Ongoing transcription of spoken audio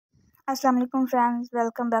Assalamualaikum friends,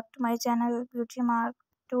 welcome back to my channel Beauty Mark.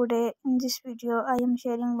 Today in this video I am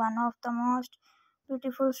sharing one of the most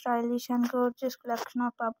beautiful, stylish and gorgeous collection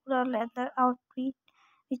of popular leather outfits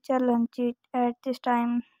which are launched at this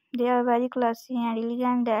time. They are very classy and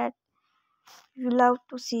elegant that you love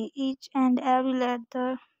to see each and every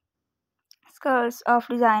leather skirts of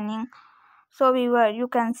designing. So viewer, you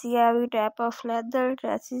can see every type of leather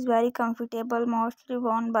dress is very comfortable, mostly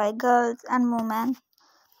worn by girls and women.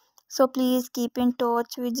 So please keep in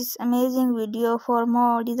touch with this amazing video for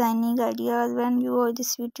more designing ideas. When you watch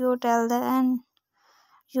this video till the end,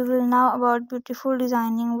 you will know about beautiful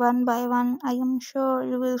designing one by one. I am sure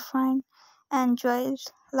you will find and enjoy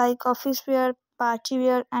like office wear, party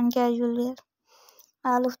wear and casual wear.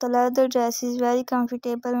 All of the leather dress is very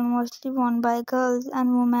comfortable and mostly worn by girls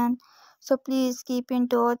and women. So please keep in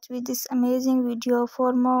touch with this amazing video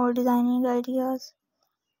for more designing ideas.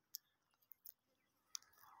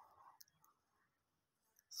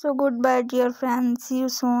 So goodbye dear friends, see you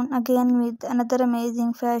soon again with another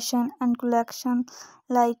amazing fashion and collection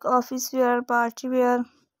like office wear, party wear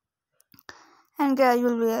and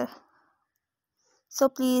casual wear. So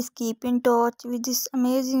please keep in touch with this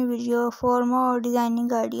amazing video for more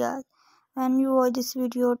designing ideas. When you watch this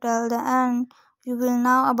video till the end, you will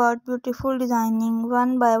know about beautiful designing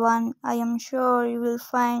one by one. I am sure you will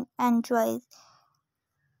find and enjoy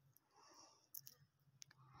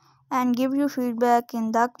and give you feedback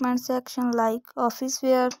in the comment section like office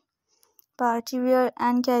wear, party wear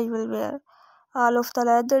and casual wear. All of the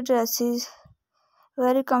leather dresses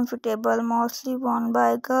very comfortable, mostly worn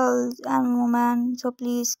by girls and women. So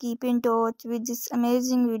please keep in touch with this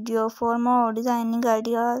amazing video for more designing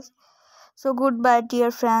ideas. So goodbye dear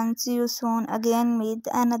friends, see you soon again with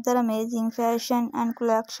another amazing fashion and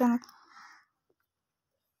collection.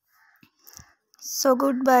 So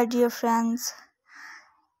goodbye dear friends,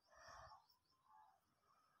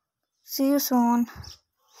 see you soon.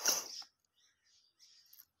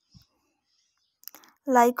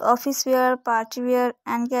 Like office wear, party wear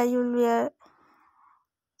and casual wear.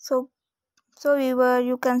 So viewer,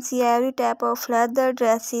 you can see every type of leather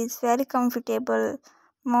dress is very comfortable,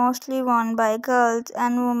 mostly worn by girls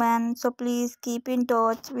and women. So please keep in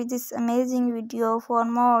touch with this amazing video for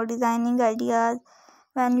more designing ideas.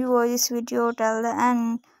 When you watch this video till the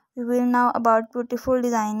end, you will know about beautiful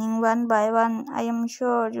designing one by one. I am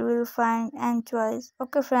sure you will find and choice.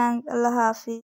 Okay friends, Allah Hafiz.